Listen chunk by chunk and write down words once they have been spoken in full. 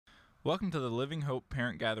Welcome to the Living Hope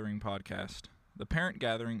Parent Gathering podcast. The Parent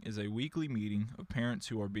Gathering is a weekly meeting of parents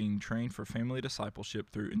who are being trained for family discipleship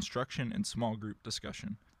through instruction and small group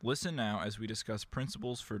discussion. Listen now as we discuss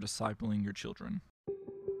principles for discipling your children.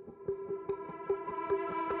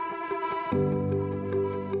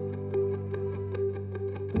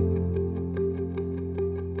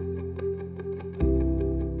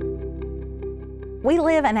 We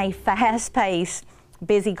live in a fast-paced,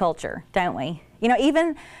 busy culture, don't we? You know,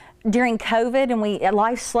 even during COVID and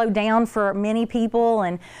life slowed down for many people,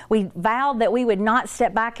 and we vowed that we would not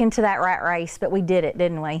step back into that rat race, but we did it,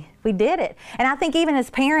 didn't we? We did it. And I think even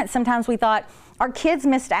as parents, sometimes we thought our kids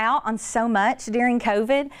missed out on so much during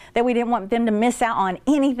COVID that we didn't want them to miss out on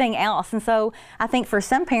anything else. And so I think for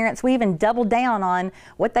some parents, we even doubled down on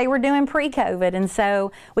what they were doing pre-COVID. And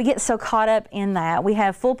so we get so caught up in that. We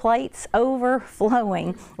have full plates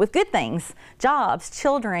overflowing with good things: jobs,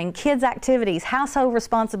 children, kids' activities, household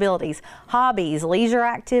responsibilities, hobbies, leisure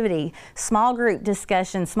activity, small group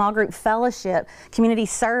discussion, small group fellowship, community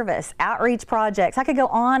service, outreach projects. I could go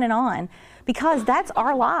on, because that's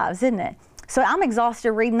our lives, isn't it? So I'm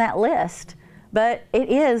exhausted reading that list, but it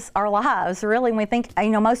is our lives, really. When we think, you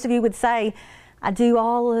know, most of you would say, I do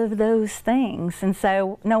all of those things. And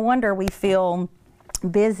so no wonder we feel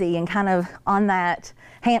busy and kind of on that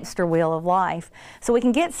hamster wheel of life. So we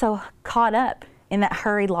can get so caught up in that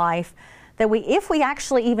hurried life that if we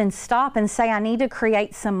actually even stop and say, I need to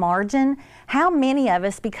create some margin, how many of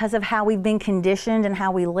us, because of how we've been conditioned and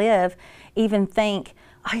how we live, even think,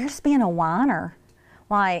 oh, you're just being a whiner.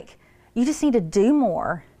 Like, you just need to do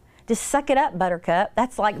more. Just suck it up, Buttercup.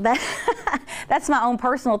 That's like that. That's my own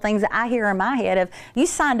personal things that I hear in my head of, you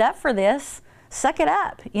signed up for this, suck it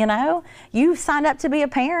up, you know? You signed up to be a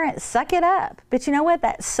parent, suck it up. But you know what?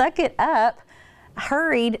 That suck it up,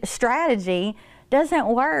 hurried strategy doesn't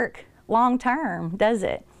work long term, does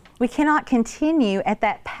it? We cannot continue at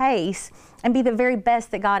that pace and be the very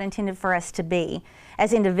best that God intended for us to be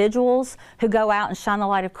as individuals who go out and shine the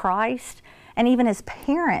light of Christ, and even as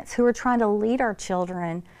parents who are trying to lead our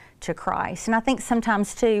children to Christ. And I think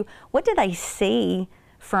sometimes too, what do they see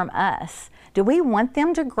from us? Do we want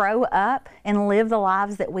them to grow up and live the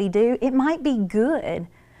lives that we do? It might be good.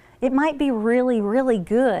 It might be really, really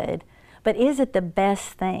good. But is it the best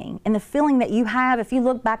thing? And the feeling that you have, if you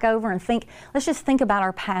look back over and think, let's just think about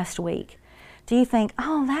our past week. Do you think,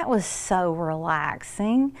 oh, that was so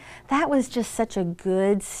relaxing. That was just such a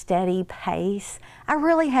good, steady pace. I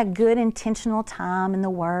really had good intentional time in the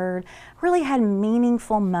Word. Really had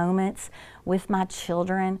meaningful moments with my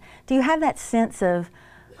children. Do you have that sense of,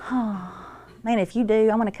 oh, man, if you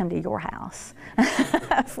do, I'm going to come to your house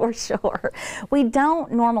for sure. We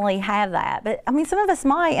don't normally have that, but I mean, some of us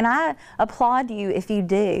might, and I applaud you if you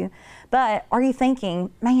do. But are you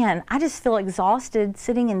thinking, man, I just feel exhausted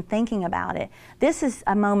sitting and thinking about it. This is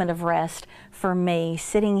a moment of rest for me,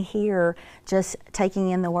 sitting here, just taking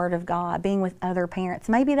in the Word of God, being with other parents.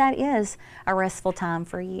 Maybe that is a restful time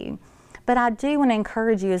for you. But I do want to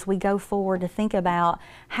encourage you as we go forward to think about,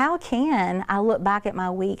 how can I look back at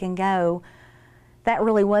my week and go, that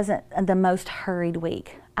really wasn't the most hurried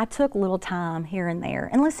week. I took little time here and there.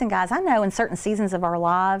 And listen, guys, I know in certain seasons of our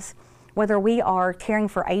lives, whether we are caring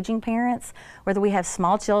for aging parents, whether we have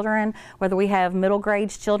small children, whether we have middle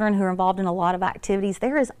grade children who are involved in a lot of activities,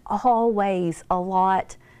 there is always a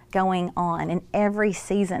lot going on in every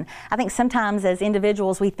season. I think sometimes as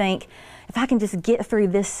individuals we think, if I can just get through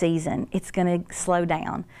this season, it's going to slow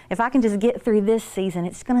down. If I can just get through this season,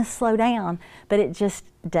 it's going to slow down, but it just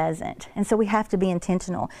doesn't. And so we have to be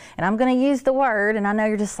intentional. And I'm going to use the word, and I know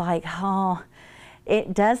you're just like, oh,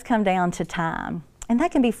 it does come down to time. And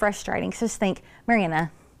that can be frustrating. So just think,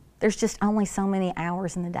 Mariana, there's just only so many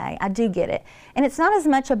hours in the day. I do get it. And it's not as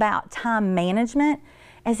much about time management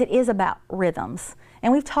as it is about rhythms.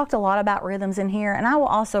 And we've talked a lot about rhythms in here, and I will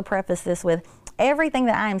also preface this with, everything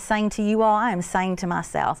that I am saying to you all, I am saying to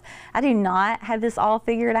myself. I do not have this all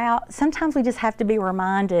figured out. Sometimes we just have to be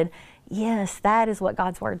reminded, yes, that is what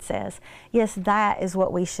God's Word says. Yes, that is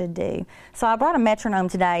what we should do. So I brought a metronome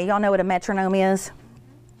today. Y'all know what a metronome is?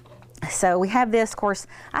 So we have this, of course,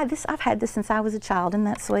 I've had this since I was a child. Isn't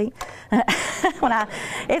that sweet?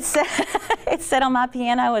 It sat on my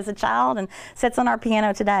piano as a child and sits on our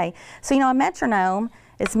piano today. So, you know, a metronome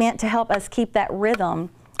is meant to help us keep that rhythm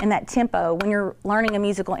and that tempo when you're learning a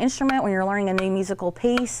musical instrument, when you're learning a new musical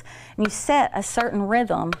piece, and you set a certain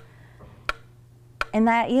rhythm, and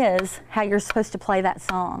that is how you're supposed to play that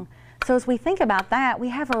song. So as we think about that, we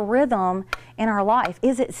have a rhythm in our life.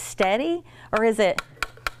 Is it steady, or is it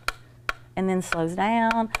and then slows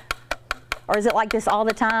down? Or is it like this all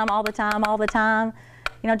the time, all the time, all the time?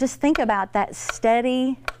 You know, just think about that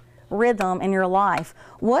steady rhythm in your life?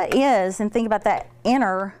 What is, and think about that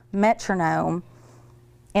inner metronome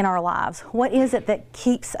in our lives. What is it that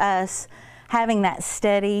keeps us having that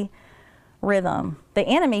steady rhythm? The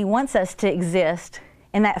enemy wants us to exist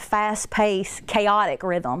in that fast-paced, chaotic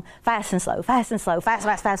rhythm. Fast and slow, fast and slow, fast,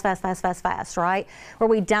 fast, fast, fast, fast, fast, fast, right? Where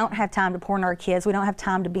we don't have time to pour into our kids. We don't have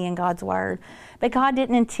time to be in God's Word. But God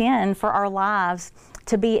didn't intend for our lives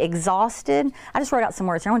to be exhausted. I just wrote out some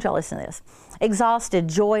words. I want y'all to listen to this. Exhausted,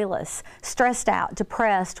 joyless, stressed out,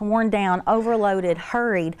 depressed, worn down, overloaded,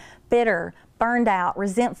 hurried, bitter, burned out,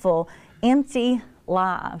 resentful, empty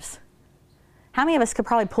lives. How many of us could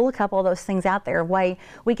probably pull a couple of those things out there? A way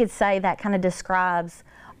we could say that kind of describes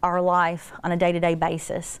our life on a day-to-day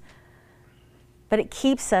basis. But it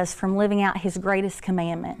keeps us from living out His greatest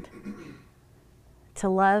commandment, to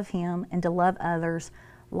love Him and to love others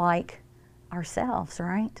like ourselves,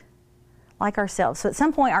 right? Like ourselves. So at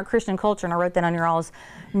some point our Christian culture, and I wrote that on your all's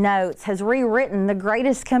notes, has rewritten the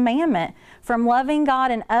greatest commandment from loving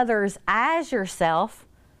God and others as yourself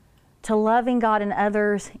to loving God and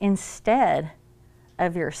others instead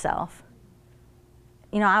of yourself.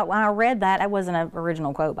 You know, when I read that wasn't an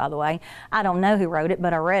original quote, by the way. I don't know who wrote it,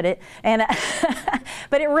 but I read it. And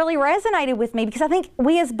but it really resonated with me, because I think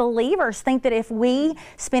we as believers think that if we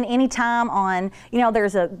spend any time on, you know,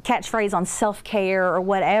 there's a catchphrase on self-care or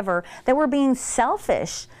whatever, that we're being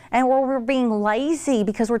selfish and we're being lazy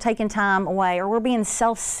because we're taking time away, or we're being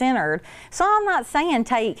self-centered. So I'm not saying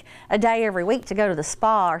take a day every week to go to the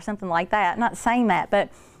spa or something like that. I'm not saying that, but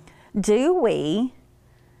do we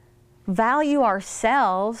value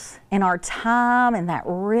ourselves and our time and that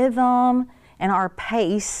rhythm and our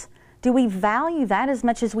pace? Do we value that as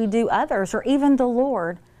much as we do others, or even the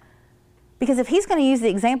Lord? Because if He's going to use the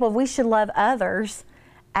example of we should love others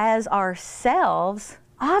as ourselves,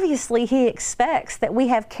 obviously He expects that we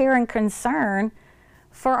have care and concern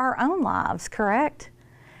for our own lives, correct?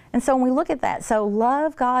 And so when we look at that, so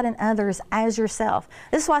love God and others as yourself.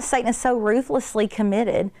 This is why Satan is so ruthlessly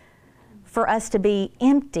committed for us to be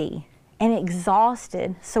empty and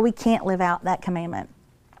exhausted, so we can't live out that commandment.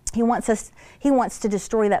 He wants to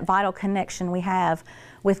destroy that vital connection we have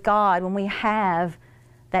with God when we have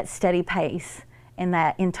that steady pace and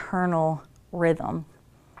that internal rhythm,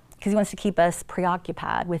 because He wants to keep us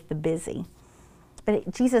preoccupied with the busy.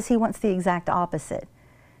 But Jesus, He wants the exact opposite.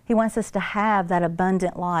 He wants us to have that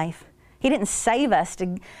abundant life. He didn't save us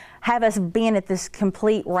to have us being at this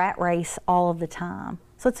complete rat race all of the time.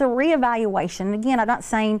 So it's a reevaluation. Again, I'm not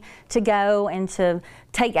saying to go and to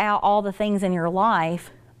take out all the things in your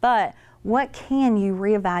life, but what can you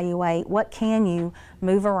reevaluate? What can you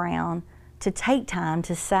move around to take time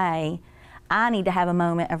to say, I need to have a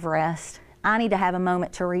moment of rest. I need to have a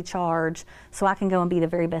moment to recharge so I can go and be the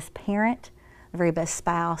very best parent, the very best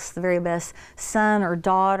spouse, the very best son or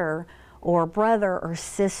daughter or brother or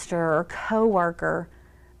sister or coworker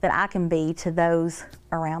that I can be to those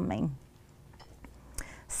around me.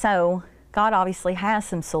 So God obviously has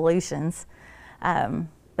some solutions,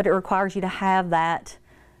 but it requires you to have that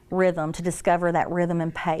rhythm, to discover that rhythm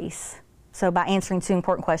and pace. So by answering two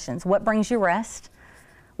important questions: what brings you rest?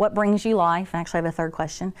 What brings you life? And actually I have a third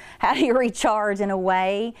question: how do you recharge in a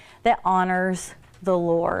way that honors the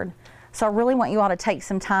Lord? So I really want you all to take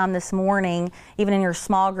some time this morning, even in your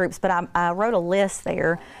small groups, but I wrote a list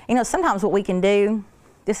there. You know, sometimes what we can do,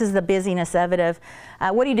 this is the busyness of it, of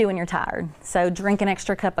what do you do when you're tired? So drink an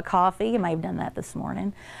extra cup of coffee. You may have done that this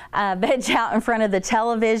morning. Veg out in front of the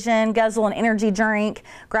television, guzzle an energy drink,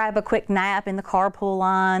 grab a quick nap in the carpool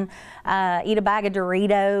line, eat a bag of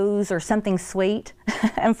Doritos or something sweet.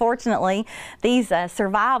 Unfortunately, these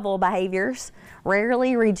survival behaviors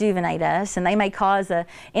rarely rejuvenate us, and they may cause an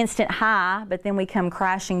instant high, but then we come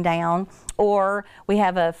crashing down, or we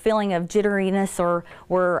have a feeling of jitteriness, or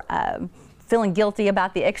we're feeling guilty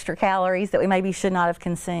about the extra calories that we maybe should not have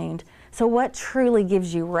consumed. So what truly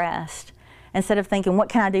gives you rest? Instead of thinking, what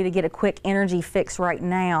can I do to get a quick energy fix right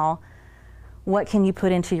now? What can you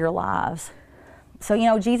put into your lives? So, you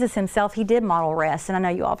know, Jesus Himself, He did model rest, and I know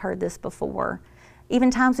you all have heard this before.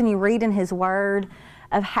 Even times when you read in His Word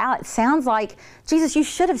of how it sounds like, Jesus, you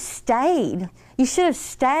should have stayed. You should have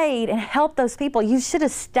stayed and helped those people. You should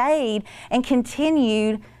have stayed and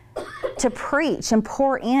continued to preach and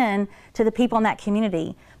pour in to the people in that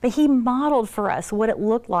community. But He modeled for us what it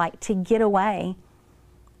looked like to get away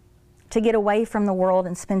from the world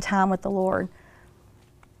and spend time with the Lord.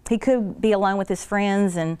 He could be alone with His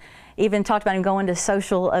friends, and even talked about Him going to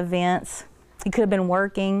social events. He could have been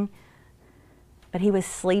working, but He was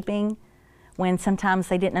sleeping when sometimes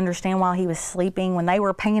they didn't understand why He was sleeping, when they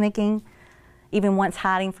were panicking, even once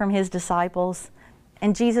hiding from His disciples.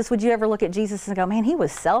 And Jesus, would you ever look at Jesus and go, man, he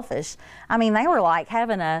was selfish? I mean, they were like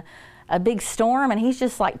having a big storm and he's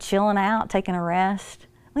just like chilling out, taking a rest.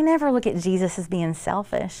 We never look at Jesus as being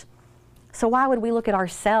selfish. So why would we look at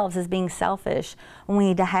ourselves as being selfish when we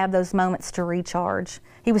need to have those moments to recharge?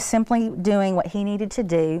 He was simply doing what he needed to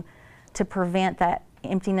do to prevent that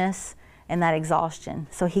emptiness and that exhaustion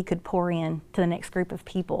so he could pour in to the next group of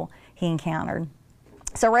people he encountered.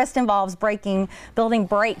 So rest involves building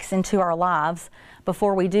breaks into our lives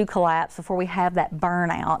before we do collapse, before we have that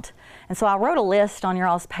burnout. And so I wrote a list on your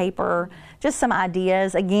all's paper, just some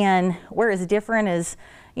ideas. Again, we're as different as,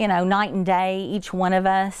 night and day, each one of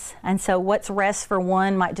us. And so what's rest for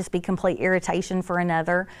one might just be complete irritation for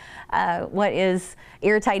another. What is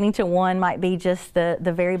irritating to one might be just the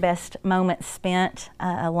very best moment spent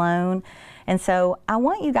alone. And so I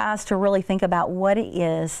want you guys to really think about what it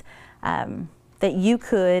is that you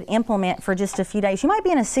could implement for just a few days. You might be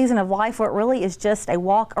in a season of life where it really is just a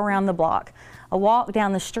walk around the block, a walk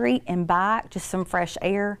down the street and back, just some fresh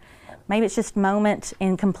air. Maybe it's just a moment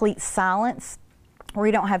in complete silence where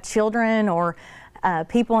you don't have children or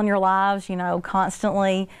people in your lives,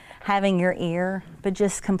 constantly having your ear, but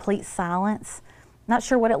just complete silence. Not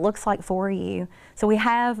sure what it looks like for you. So we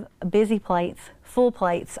have busy plates, full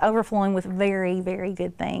plates, overflowing with very, very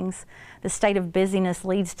good things. The state of busyness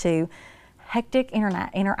leads to hectic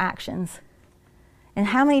interactions. And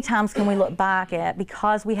how many times can we look back at,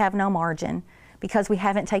 because we have no margin, because we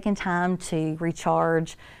haven't taken time to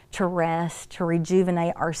recharge, to rest, to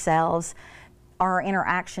rejuvenate ourselves, are our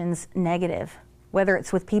interactions negative? Whether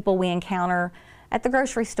it's with people we encounter at the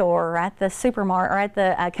grocery store, or at the supermarket, or at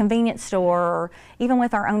the convenience store, or even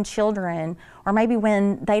with our own children, or maybe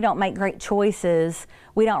when they don't make great choices,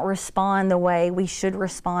 we don't respond the way we should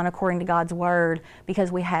respond according to God's word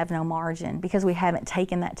because we have no margin, because we haven't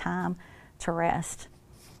taken that time to rest.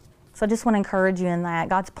 So I just want to encourage you in that.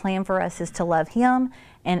 God's plan for us is to love Him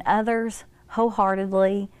and others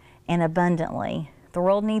wholeheartedly and abundantly. The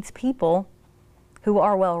world needs people who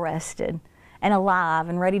are well rested and alive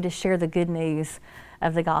and ready to share the good news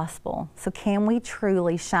of the gospel. So can we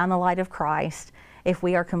truly shine the light of Christ if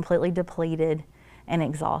we are completely depleted and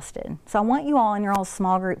exhausted? So I want you all in your all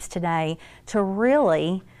small groups today to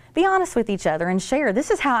really be honest with each other and share,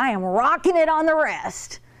 this is how I am rocking it on the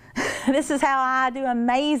rest. This is how I do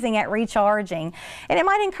amazing at recharging. And it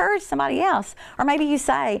might encourage somebody else. Or maybe you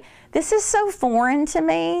say, this is so foreign to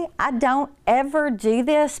me. I don't ever do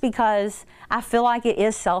this because I feel like it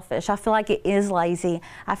is selfish. I feel like it is lazy.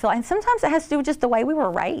 And sometimes it has to do with just the way we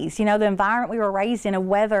were raised, the environment we were raised in, of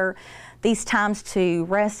whether these times to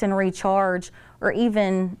rest and recharge are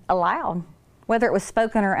even allowed, whether it was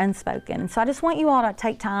spoken or unspoken. So I just want you all to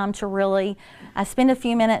take time to really spend a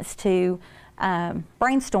few minutes to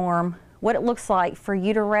brainstorm what it looks like for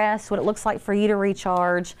you to rest, what it looks like for you to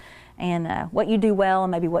recharge, and what you do well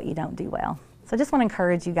and maybe what you don't do well. So I just want to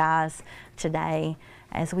encourage you guys today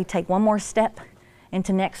as we take one more step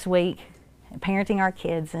into next week, parenting our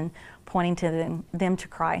kids and pointing to them to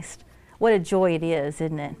Christ. What a joy it is,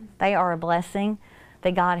 isn't it? They are a blessing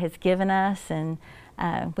that God has given us. And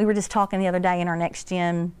we were just talking the other day in our Next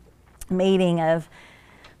Gen meeting of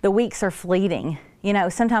the weeks are fleeting.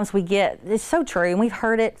 Sometimes it's so true, and we've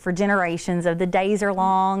heard it for generations, of the days are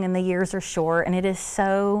long and the years are short, and it is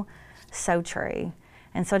so, so true.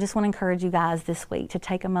 And so I just want to encourage you guys this week to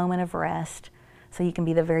take a moment of rest so you can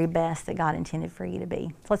be the very best that God intended for you to be.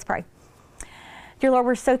 So let's pray. Dear Lord,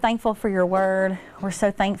 we're so thankful for your word. We're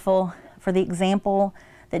so thankful for the example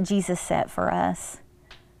that Jesus set for us.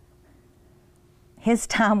 His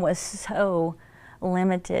time was so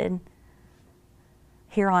limited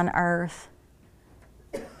here on earth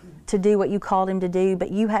to do what you called him to do,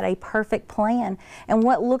 but you had a perfect plan. And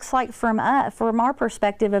what looks like from our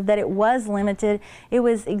perspective of that it was limited, it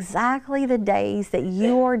was exactly the days that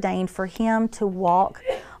you ordained for him to walk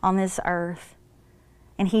on this earth.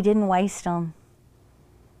 And he didn't waste them.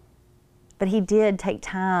 But he did take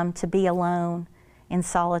time to be alone in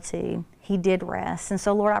solitude. He did rest. And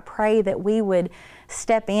so, Lord, I pray that we would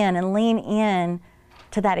step in and lean in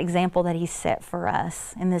to that example that he set for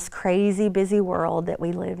us in this crazy, busy world that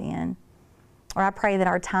we live in. Or I pray that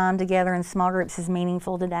our time together in small groups is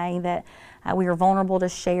meaningful today, that we are vulnerable to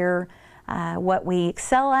share what we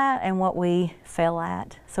excel at and what we fail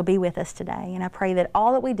at. So be with us today. And I pray that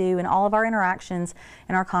all that we do and all of our interactions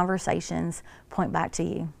and our conversations point back to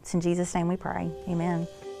you. It's in Jesus' name we pray. Amen.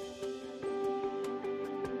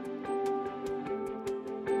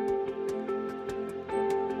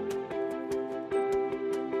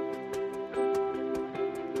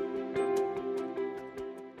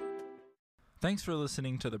 Thanks for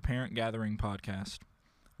listening to the Parent Gathering Podcast.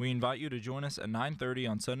 We invite you to join us at 9:30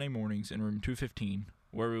 on Sunday mornings in room 215,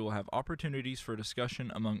 where we will have opportunities for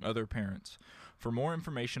discussion among other parents. For more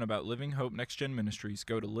information about Living Hope Next Gen Ministries,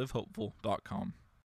 go to livehopeful.com.